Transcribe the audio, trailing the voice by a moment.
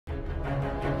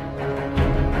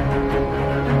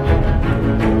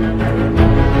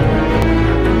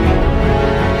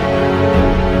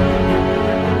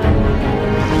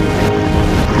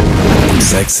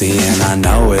sexy and I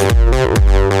know it.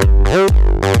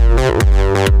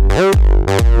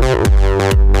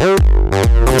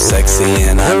 I'm sexy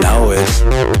and I know it.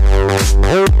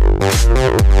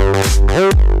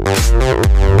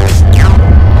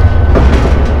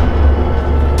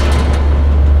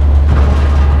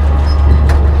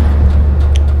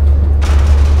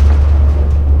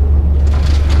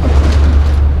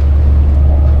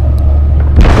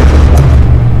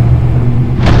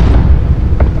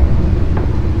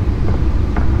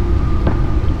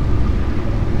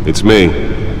 It's me.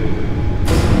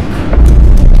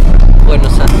 Bueno,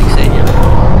 Santiseña.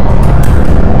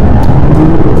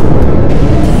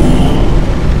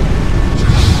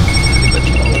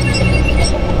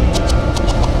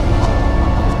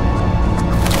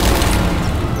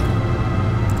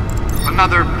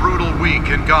 Another brutal week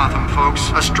in Gotham,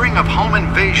 folks. A string of home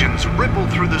invasions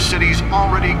rippled through the city's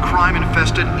already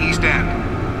crime-infested East End.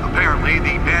 Apparently,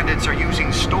 the bandits are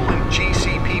using stolen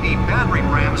GCPD battering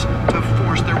rams to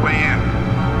force their way in,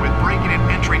 with breaking and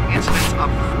entering incidents up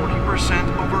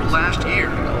 40% over last year.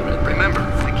 Remember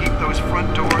to keep those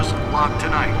front doors locked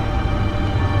tonight.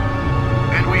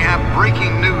 And we have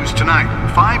breaking news tonight.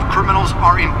 5 criminals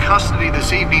are in custody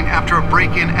this evening after a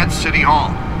break-in at City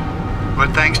Hall.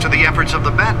 But thanks to the efforts of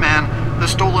the Batman, the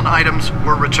stolen items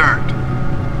were returned.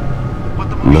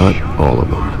 Not all of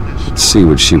them. Let's see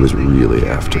what she was really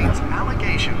after.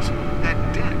 Allegations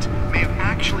that Dent may have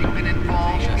actually been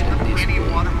involved in the Rainy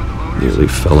water with the voters. Nearly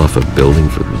fell off a building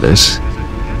for this. There's a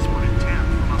desperate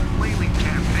attempt from a flailing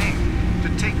campaign to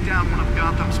take down one of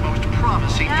Gotham's most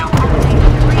promising young Now, only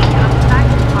 3 of the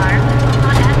factory fires will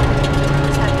not end.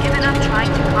 Crews have given up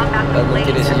trying to combat the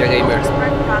blaze at the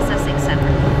Pittsburgh Processing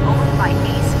Center, owned by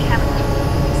Ace Chemical.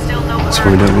 Still no Let's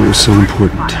word find out on what was so the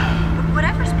important. fire. But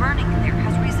whatever's burning in there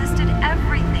has resisted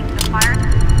everything the fire.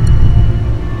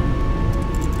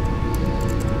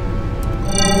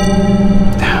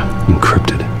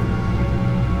 Encrypted.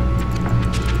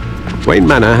 Wayne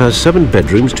Manor has 7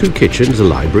 bedrooms, 2 kitchens, a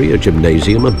library, a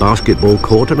gymnasium, a basketball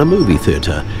court, and a movie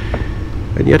theatre.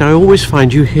 And yet I always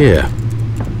find you here,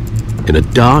 in a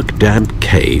dark, damp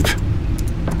cave,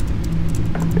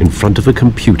 in front of a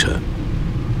computer.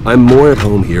 I'm more at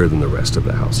home here than the rest of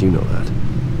the house, you know that.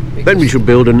 Then we should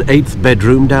build an 8th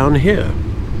bedroom down here.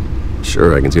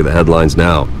 Sure, I can see the headlines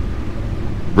now.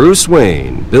 Bruce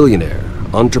Wayne, billionaire,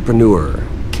 entrepreneur,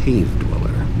 cave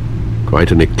dweller.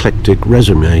 Quite an eclectic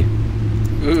resume.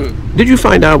 Did you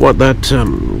find out what that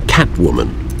cat woman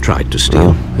tried to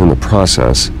steal? Well, in the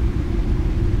process.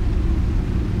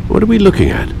 What are we looking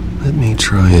at? Let me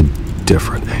try a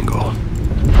different angle.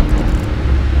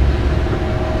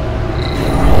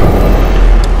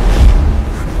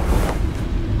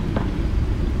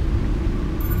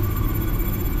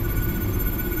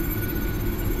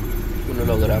 Un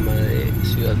holograma de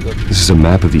Ciudad Gótica. This is a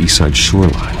map of the east side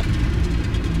shoreline.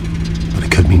 But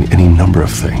it could mean any number of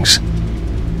things.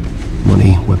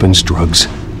 Money, weapons, drugs,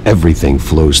 everything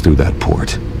flows through that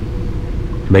port.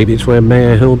 Maybe it's where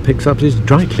Mayor Hill picks up his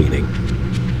dry cleaning.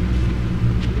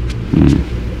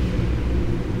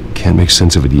 Can't make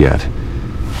sense of it yet.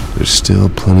 There's still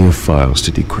plenty of files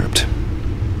to decrypt.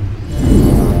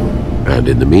 And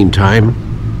in the meantime,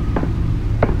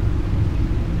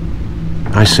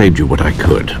 I saved you what I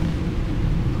could.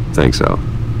 Thanks, Al.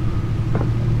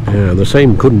 Yeah, the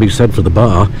same couldn't be said for the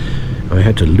bar. I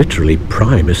had to literally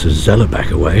pry Mrs.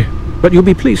 Zellerback away. But you'll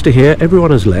be pleased to hear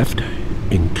everyone has left,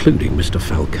 including Mr.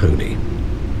 Falcone.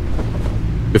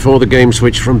 Before the game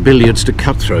switched from billiards to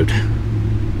cutthroat.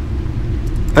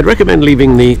 I'd recommend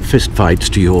leaving the fistfights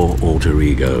to your alter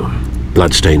ego.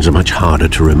 Bloodstains are much harder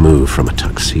to remove from a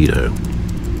tuxedo.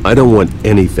 I don't want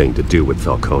anything to do with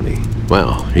Falcone.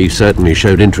 Well, he certainly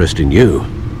showed interest in you.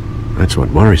 That's what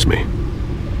worries me.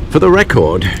 For the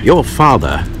record, your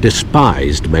father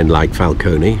despised men like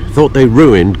Falcone, thought they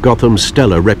ruined Gotham's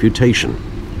stellar reputation.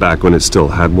 Back when it still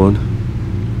had one?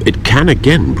 It can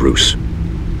again, Bruce.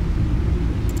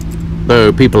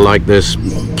 Though people like this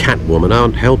Catwoman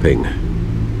aren't helping.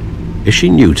 Is she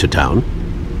new to town?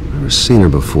 Never seen her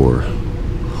before.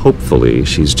 Hopefully,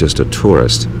 she's just a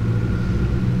tourist.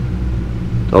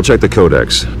 I'll check the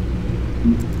codex.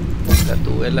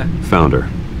 Estatuela. Found her.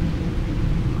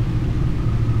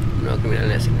 Una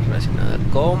criminalidad relacionada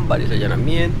con varios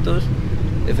allanamientos.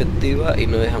 Efectiva y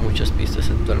no deja muchas pistas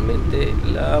actualmente.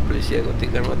 La policía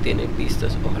gótica no tiene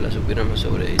pistas. Ojalá supiéramos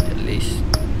sobre ella. Listo.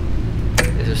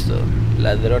 Eso es todo.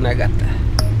 Ladrona gata.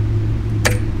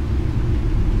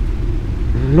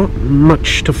 Not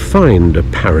much to find,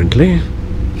 apparently.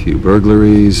 Few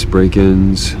burglaries,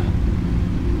 break-ins.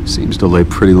 Seems to lay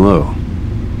pretty low.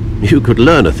 You could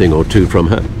learn a thing or two from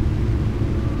her.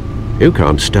 You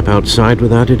can't step outside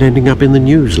without it ending up in the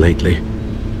news lately.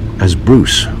 As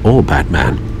Bruce or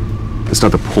Batman. That's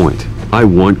not the point. I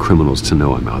want criminals to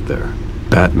know I'm out there.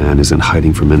 Batman isn't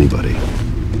hiding from anybody.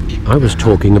 I was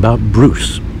talking about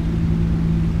Bruce.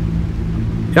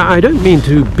 I don't mean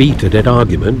to beat a dead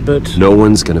argument, but... No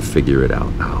one's gonna figure it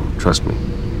out now. Trust me.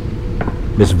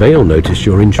 Miss Vale noticed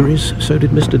your injuries, so did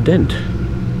Mr. Dent.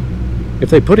 If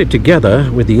they put it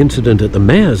together with the incident at the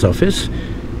mayor's office,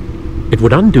 it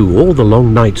would undo all the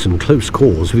long nights and close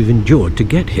calls we've endured to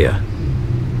get here.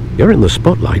 You're in the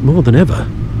spotlight more than ever.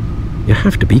 You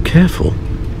have to be careful.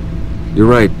 You're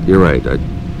right. I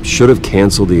should have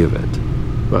canceled the event.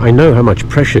 Well, I know how much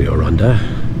pressure you're under.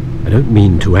 I don't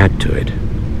mean to add to it.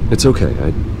 It's okay.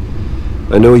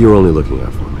 I know you're only looking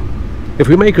out for me. If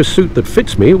we make a suit that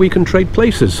fits me, we can trade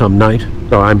places some night.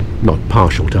 Though I'm not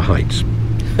partial to heights.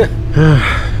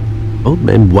 Old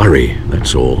men worry,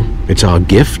 that's all. It's our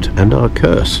gift and our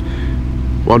curse.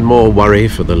 One more worry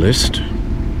for the list.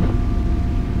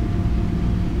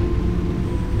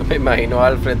 Me imagino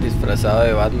a Alfred disfrazado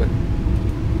de Batman.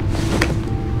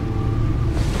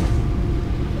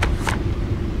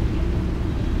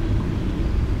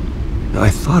 I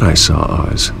thought I saw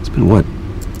Oz. It's been, what,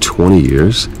 20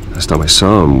 years? Last time I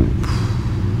saw him,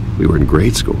 we were in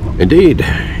grade school. Indeed,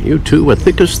 you two were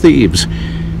thick as thieves.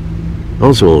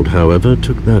 Oswald, however,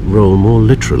 took that role more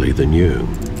literally than you.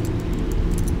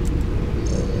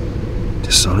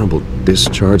 Dishonorable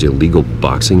discharge, illegal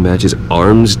boxing matches,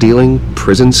 arms dealing,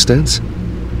 prison stints?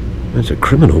 That's a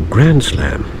criminal grand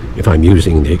slam, if I'm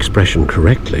using the expression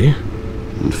correctly.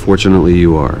 Unfortunately,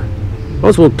 you are.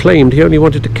 Oswald claimed he only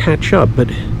wanted to catch up, but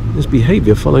his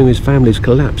behavior following his family's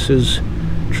collapse is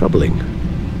troubling.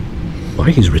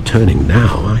 Why he's returning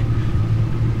now, I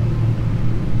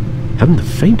haven't the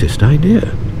faintest idea.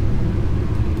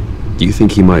 Do you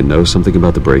think he might know something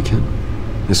about the break-in?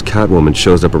 This Catwoman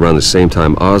shows up around the same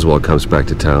time Oswald comes back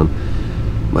to town.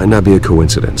 Might not be a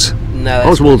coincidence.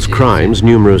 Oswald's crimes,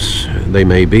 numerous they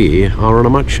may be, are on a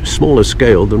much smaller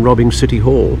scale than robbing City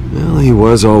Hall. Well, he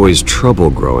was always trouble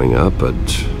growing up, but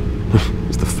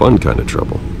it's the fun kind of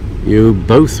trouble. You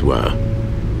both were.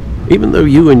 Even though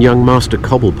you and young Master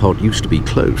Cobblepot used to be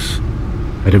close,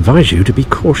 I'd advise you to be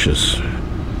cautious.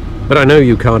 But I know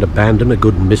you can't abandon a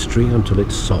good mystery until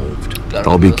it's solved.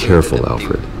 I'll be careful,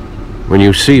 Alfred. When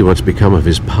you see what's become of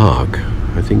his park,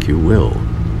 I think you will.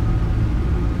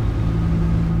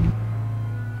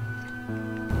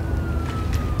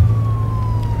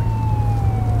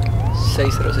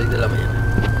 Seis de la mañana.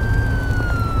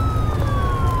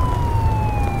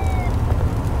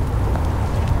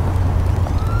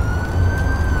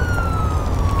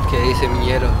 ¿Qué dice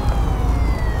Miñero?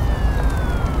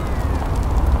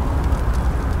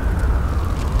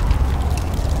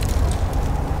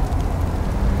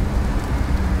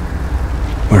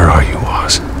 Where are you,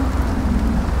 Oz?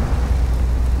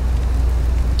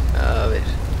 A ver.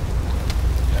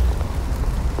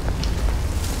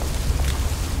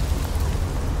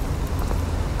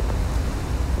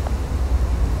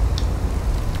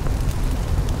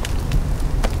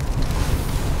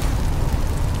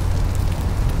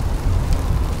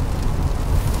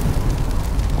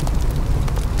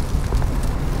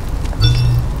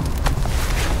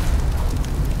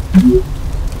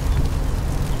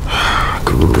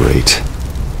 Great.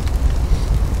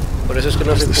 Por eso es que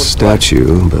no There's soy the puntual.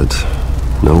 statue, but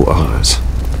no Oz.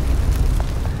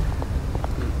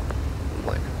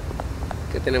 Bueno,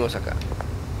 ¿qué tenemos acá?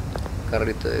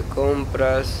 Carrito de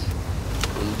compras,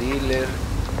 un dealer.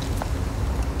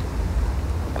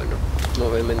 Bueno,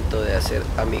 movimiento de hacer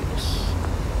amigos.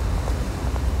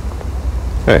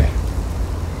 Hey.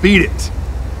 Beat it.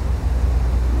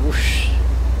 Ush.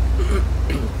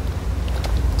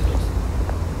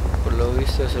 Por lo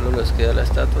visto solo nos queda la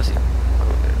estatua, sí.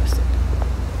 Vamos a ver la estatua.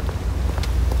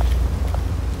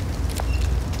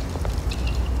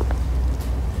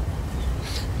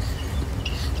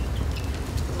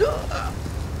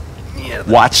 Mierda.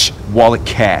 Watch wallet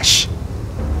cash.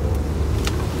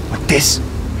 Like this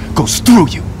goes through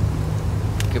you.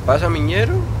 ¿Qué pasa,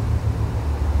 Miñero?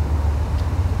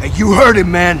 Hey, you heard it,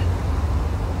 man.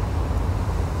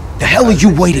 The hell are you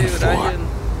waiting Sí, for? Brian.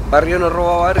 Barrio no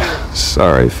roba barrio.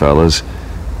 Sorry, fellas.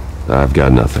 I've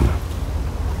got nothing.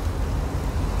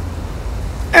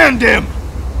 End him!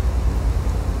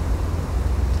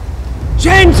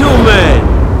 Gentlemen!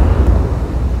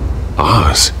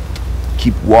 Oz.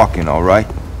 Keep walking, all right?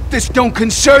 This don't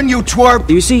concern you, twerp!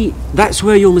 You see, that's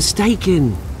where you're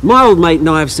mistaken. My old mate and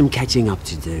I have some catching up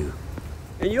to do.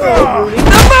 And you're ruling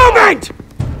the moment!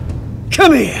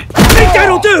 Come here! Think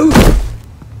that'll do?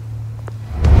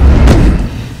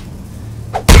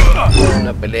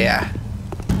 Una pelea.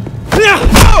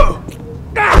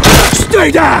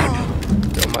 Stay down!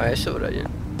 Toma eso, Brian.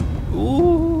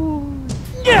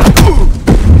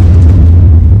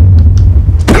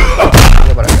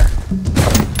 Venga para acá.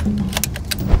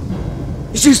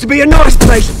 This used to be a nice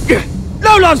place.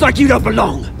 Lowlifes like you don't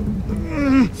belong.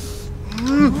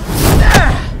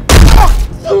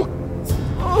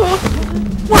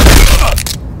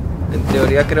 En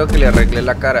teoría creo que le arreglé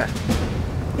la cara.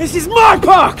 This is my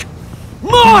park!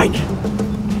 Mine!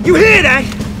 You hear that?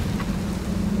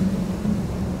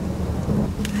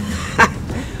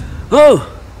 Oh,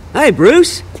 hey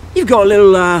Bruce. You've got a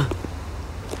little,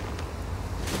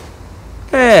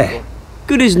 yeah,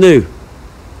 good as new.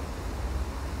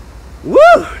 Woo!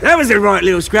 That was a right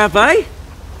little scrap, eh?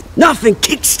 Nothing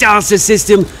kickstarts the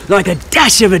system like a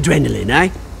dash of adrenaline, eh?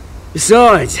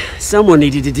 Besides, someone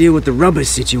needed to deal with the rubber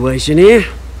situation here.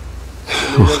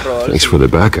 Thanks for the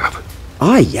backup.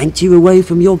 I yanked you away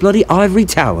from your bloody ivory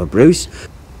tower, Bruce.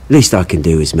 Least I can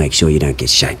do is make sure you don't get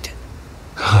shanked.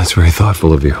 Oh, that's very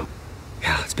thoughtful of you.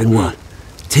 Yeah, it's been what?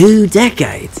 2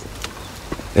 decades?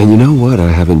 And you know what? I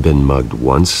haven't been mugged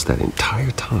once that entire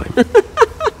time.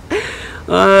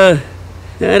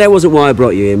 That wasn't why I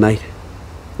brought you here, mate.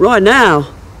 Right now,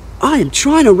 I am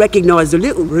trying to recognize the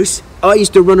little Bruce I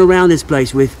used to run around this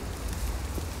place with.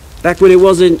 Back when it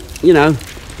wasn't, you know,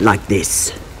 like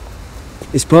this.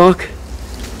 This park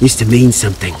used to mean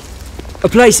something. A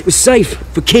place that was safe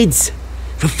for kids,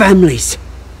 for families.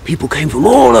 People came from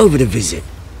all over to visit.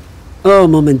 Oh,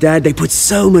 Mum and Dad, they put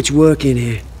so much work in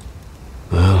here.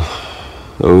 Well,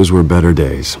 those were better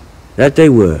days. That they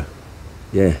were.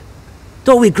 Yeah.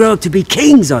 Thought we'd grow up to be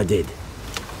kings, I did.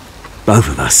 Both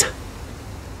of us.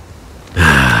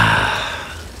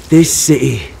 This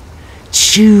city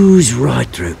chews right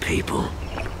through people.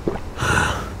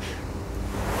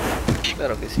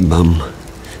 Mum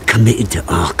committed to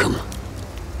Arkham.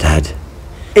 Dad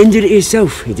ended it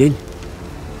himself, he did.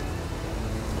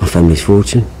 My family's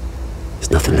fortune.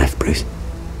 There's nothing left, Bruce.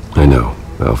 I know.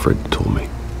 Alfred told me.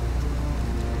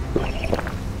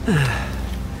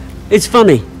 It's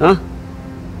funny, huh?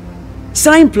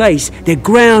 Same place that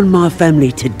ground my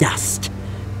family to dust.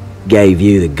 Gave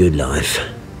you the good life.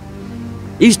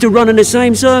 Used to run in the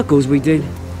same circles we did.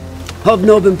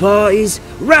 Hobnobbing parties,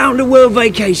 round-the-world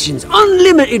vacations,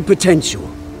 unlimited potential.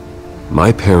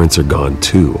 My parents are gone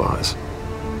too, Oz.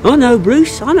 I know,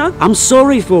 Bruce, I know. I'm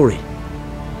sorry for it.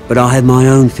 But I have my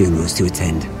own funerals to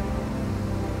attend.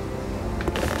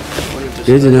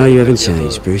 Good to know you haven't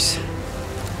changed, Bruce.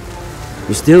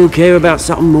 You still care about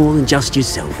something more than just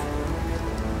yourself.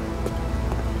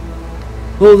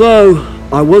 Although,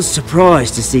 I was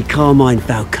surprised to see Carmine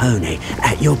Falcone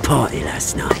at your party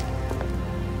last night.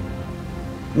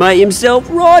 Made himself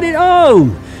right at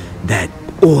home. That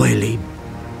oily...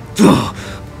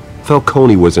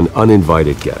 Falcone was an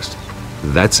uninvited guest.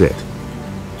 That's it.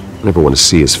 I never want to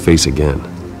see his face again.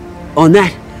 On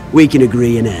that, we can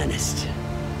agree in earnest.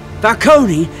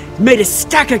 Falcone made a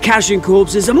stack of cash and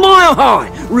corpses a mile high,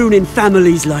 ruining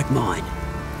families like mine.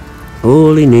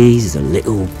 All he needs is a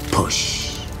little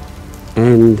push.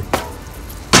 And...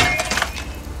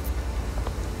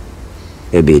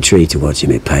 it'd be a treat to watch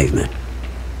him hit pavement.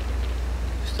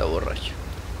 Está borracho.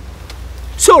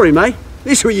 Sorry, mate.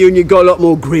 This reunion got a lot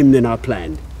more grim than I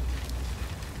planned.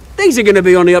 Things are gonna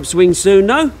be on the upswing soon,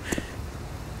 no?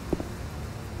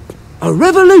 A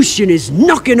revolution is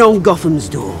knocking on Gotham's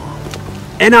door.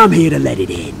 And I'm here to let it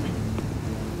in.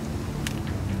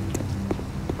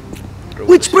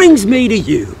 Which brings me to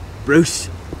you, Bruce.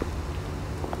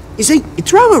 You see, you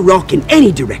throw a rock in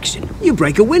any direction, you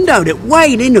break a window that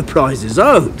Wayne Enterprises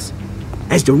owns.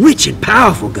 As the rich and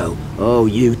powerful go, oh,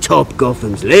 you top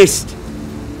Gotham's list.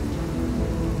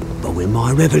 But when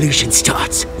my revolution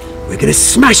starts, we're gonna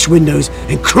smash windows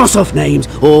and cross off names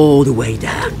all the way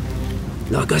down.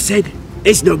 Like I said,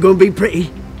 it's not gonna be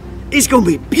pretty. It's gonna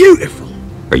be beautiful.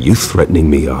 Are you threatening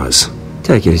me, Oz?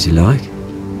 Take it as you like.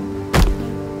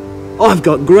 I've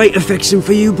got great affection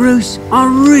for you, Bruce. I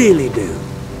really do.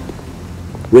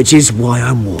 Which is why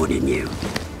I'm warning you.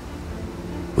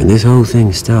 When this whole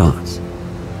thing starts,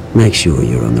 make sure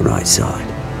you're on the right side.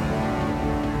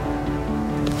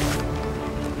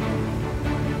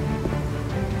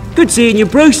 Good seeing you,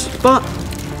 Bruce, but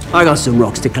I got some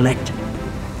rocks to collect.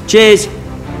 Cheers.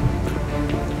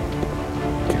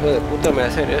 Hijo de puta, me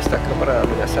hace esta cámara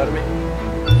amenazarme.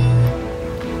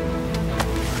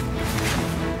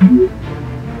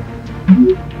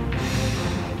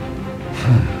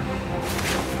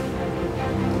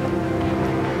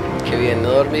 Qué bien,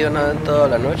 no he dormido nada en toda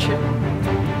la noche.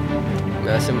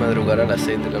 Me hace madrugar a las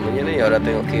 6 de la mañana y ahora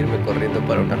tengo que irme corriendo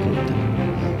para una junta.